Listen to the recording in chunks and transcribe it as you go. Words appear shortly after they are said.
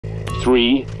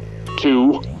3,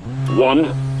 2,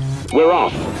 1. We're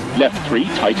off. Left 3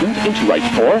 tightens into right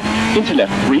 4, into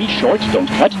left 3 short, don't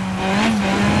cut.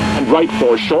 And right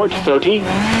 4 short, 30.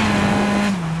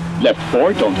 Left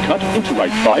 4 don't cut, into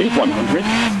right 5, 100.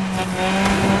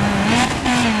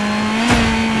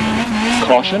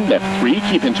 Caution, left 3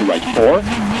 keep into right 4.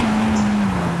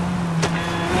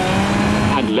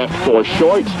 And left 4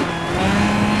 short.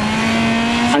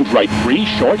 And right 3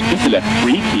 short, into left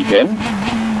 3 keep in.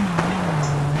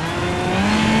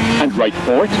 And right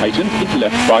 4 tightens, into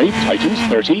left 5 tightens,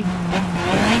 30.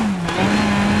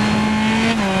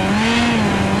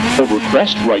 Over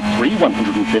crest, right 3,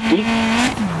 150.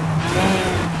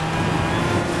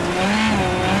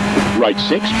 Right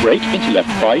 6, brake, into left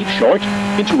 5, short,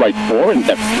 into right 4 and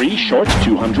left 3, short,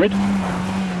 200.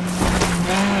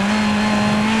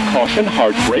 Caution,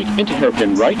 hard brake, into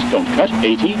hairpin right, don't cut,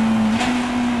 80.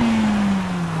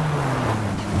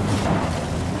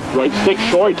 Right 6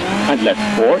 short. And left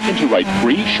 4, into right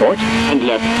 3, short. And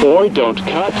left 4, don't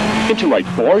cut. Into right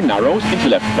 4, narrows, into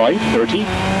left 5, 30.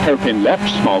 Hairpin left,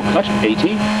 small cut,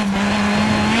 80.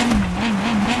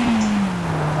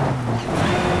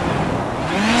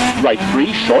 Right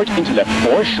 3, short, into left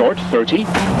 4, short, 30.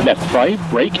 Left 5,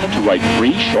 brake, into right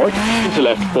 3, short. Into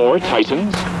left 4,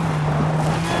 tightens.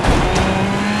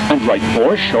 And right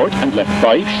 4, short, and left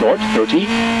 5, short, 30.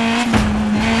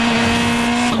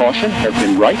 Caution,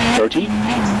 hairpin right, 30.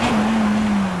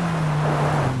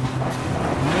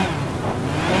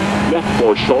 Left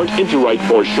 4 short, into right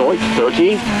 4 short,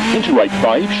 30. Into right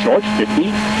 5, short,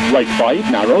 50. Right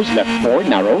 5, narrows, left 4,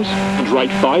 narrows. And right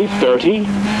 5, 30.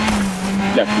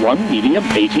 Left 1, medium,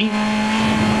 80.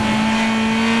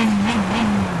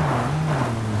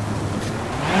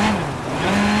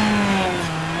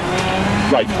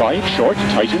 Right 5, short,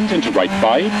 tightens, into right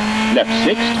 5. Left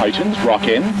 6, tightens, rock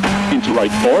in. Into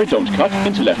right 4, don't cut,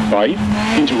 into left 5.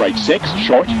 Into right 6,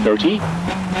 short, 30.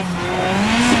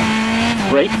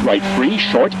 Brake, right 3,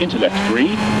 short, into left 3.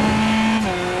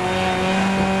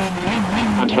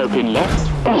 And hairpin left.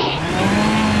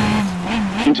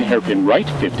 Into hairpin right,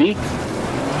 50.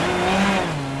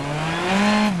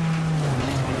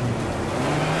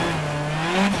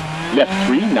 Left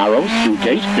 3, narrows, through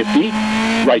gate, 50.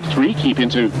 Right 3, keep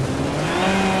into.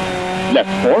 Left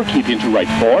 4, keep into right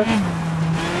 4.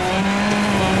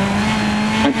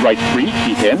 And right 3,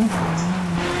 keep in.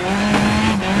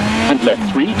 And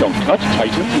left 3, don't cut,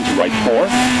 tightens into right 4.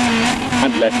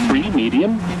 And left 3,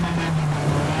 medium.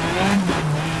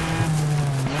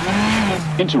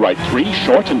 Into right 3,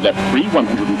 short, and left 3,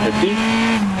 150.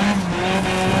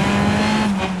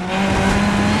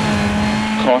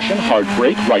 Caution, hard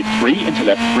brake, right 3, into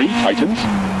left 3, tightens.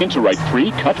 Into right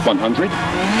 3, cut, 100.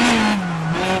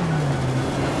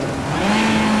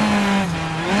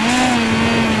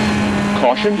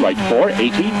 Caution, right 4,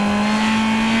 80.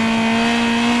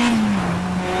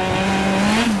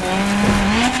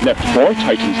 Left 4,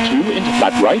 tightens 2, into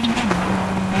flat right.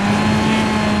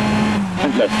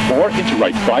 And left 4, into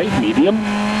right 5, medium.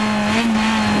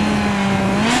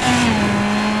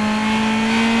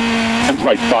 And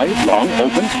right 5, long,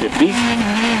 opens, 50.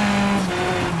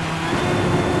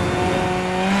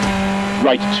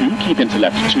 Right 2, keep into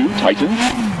left 2, tightens.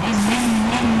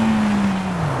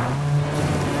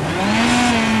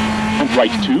 And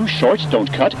right 2, short,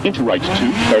 don't cut, into right 2,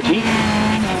 30.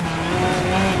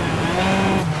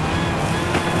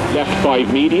 Left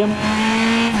 5, medium.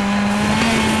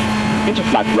 Into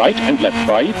flat right and left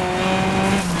 5.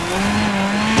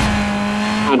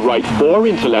 And right 4,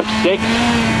 into left 6.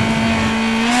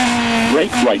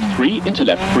 Brake, right 3, into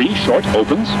left 3, short,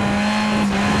 opens.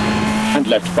 And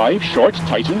left 5, short,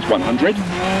 tightens, 100.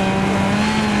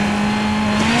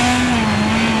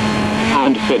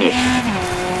 And finish.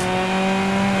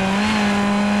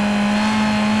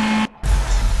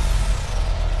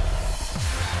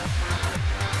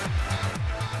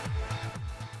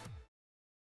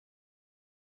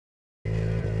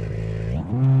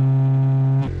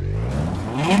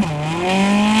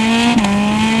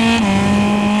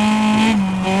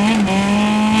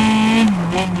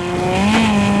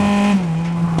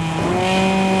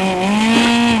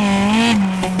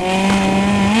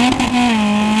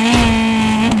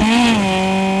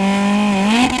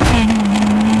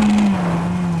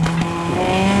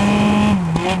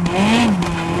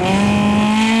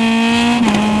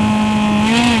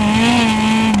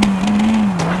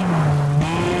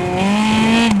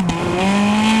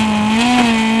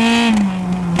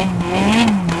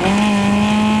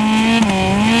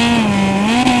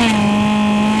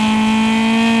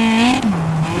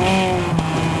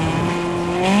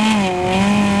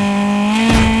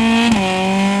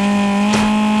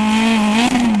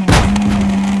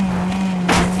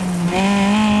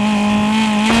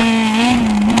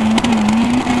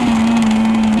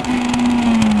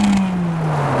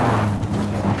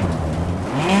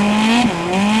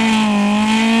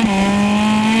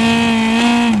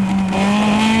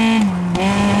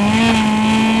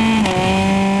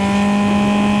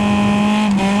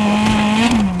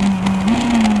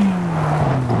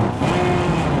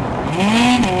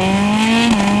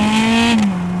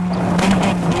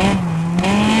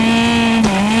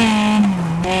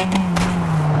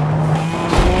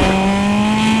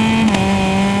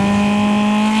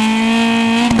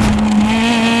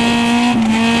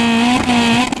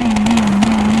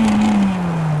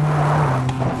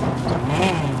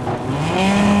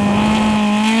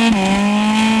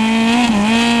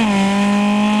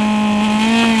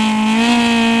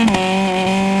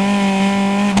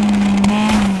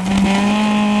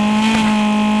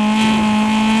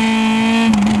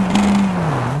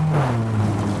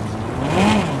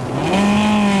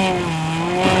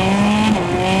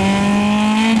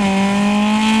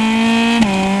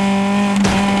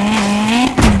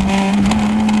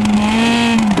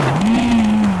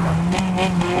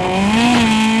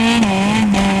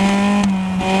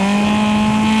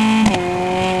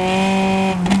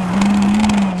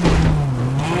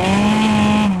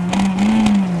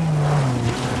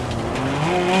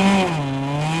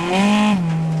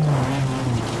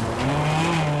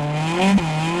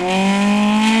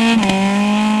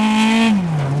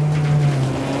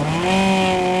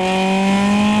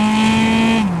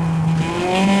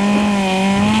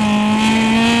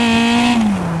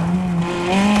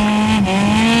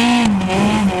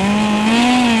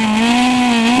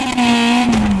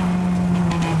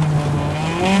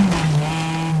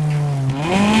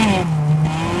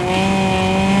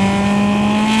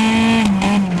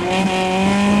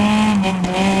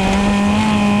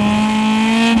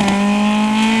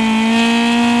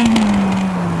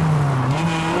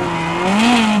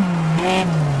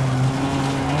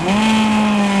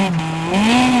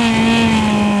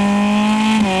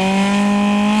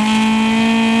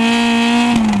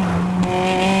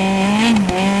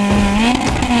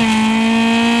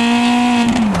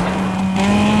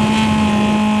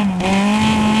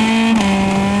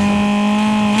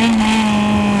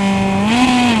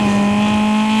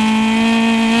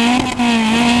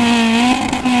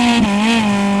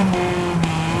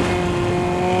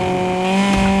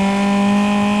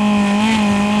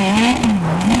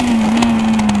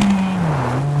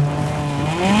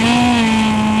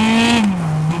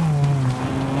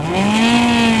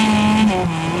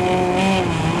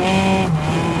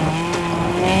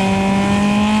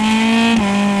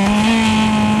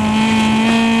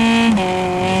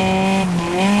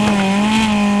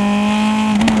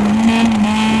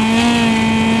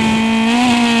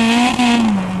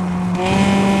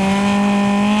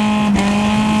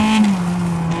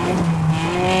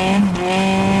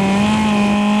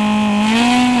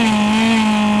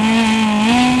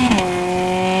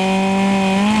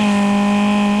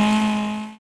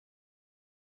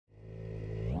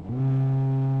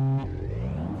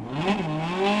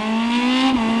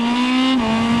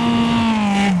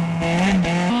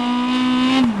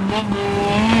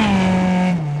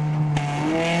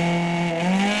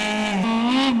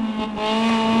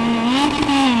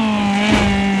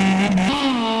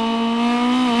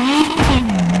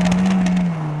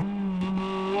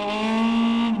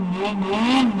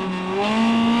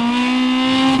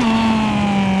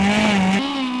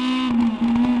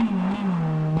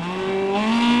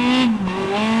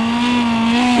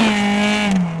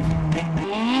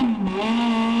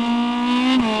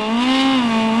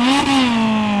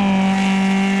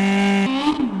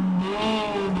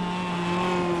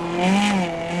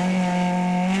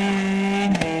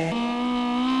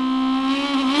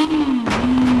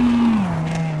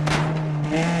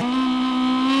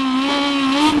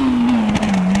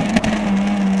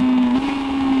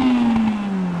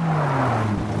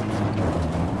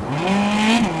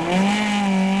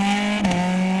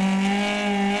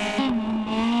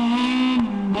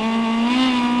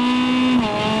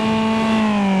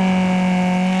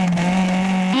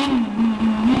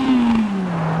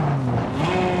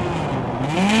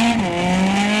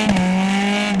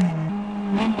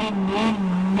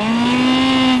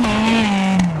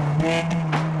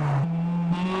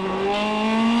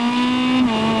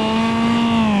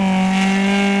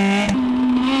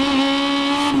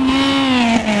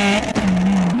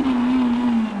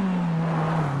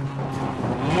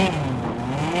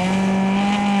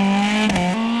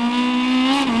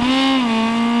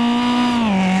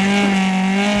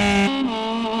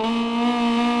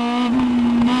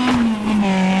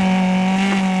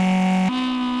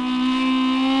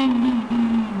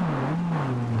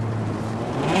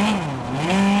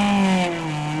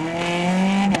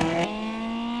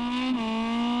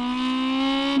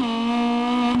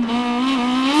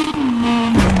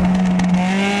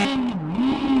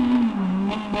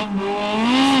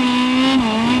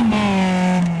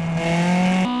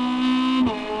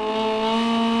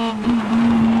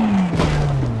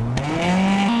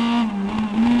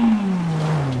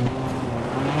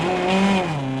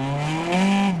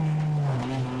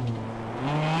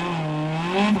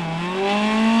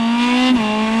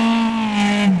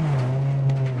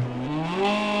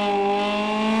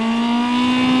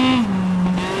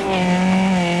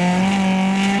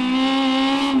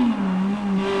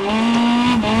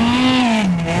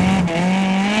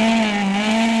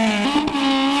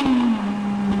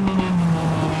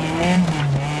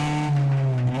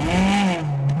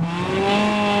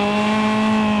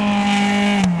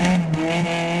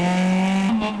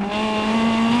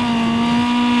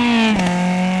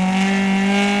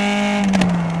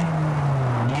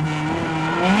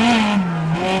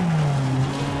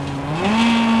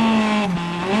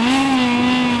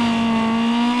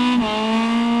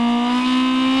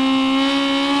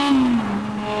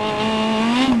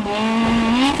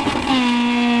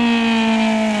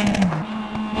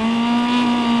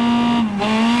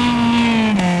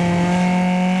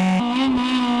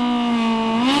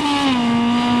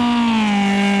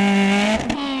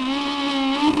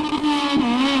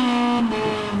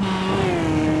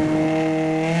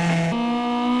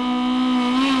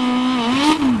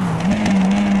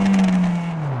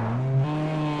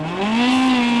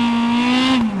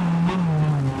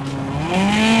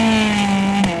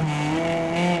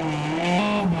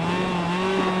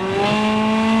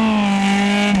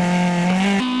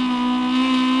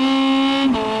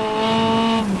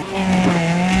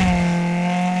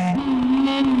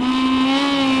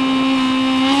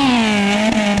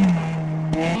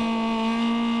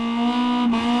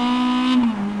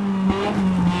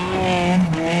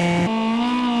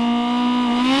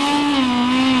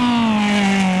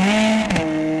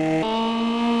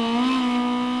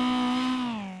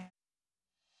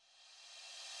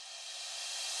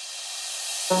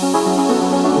 5.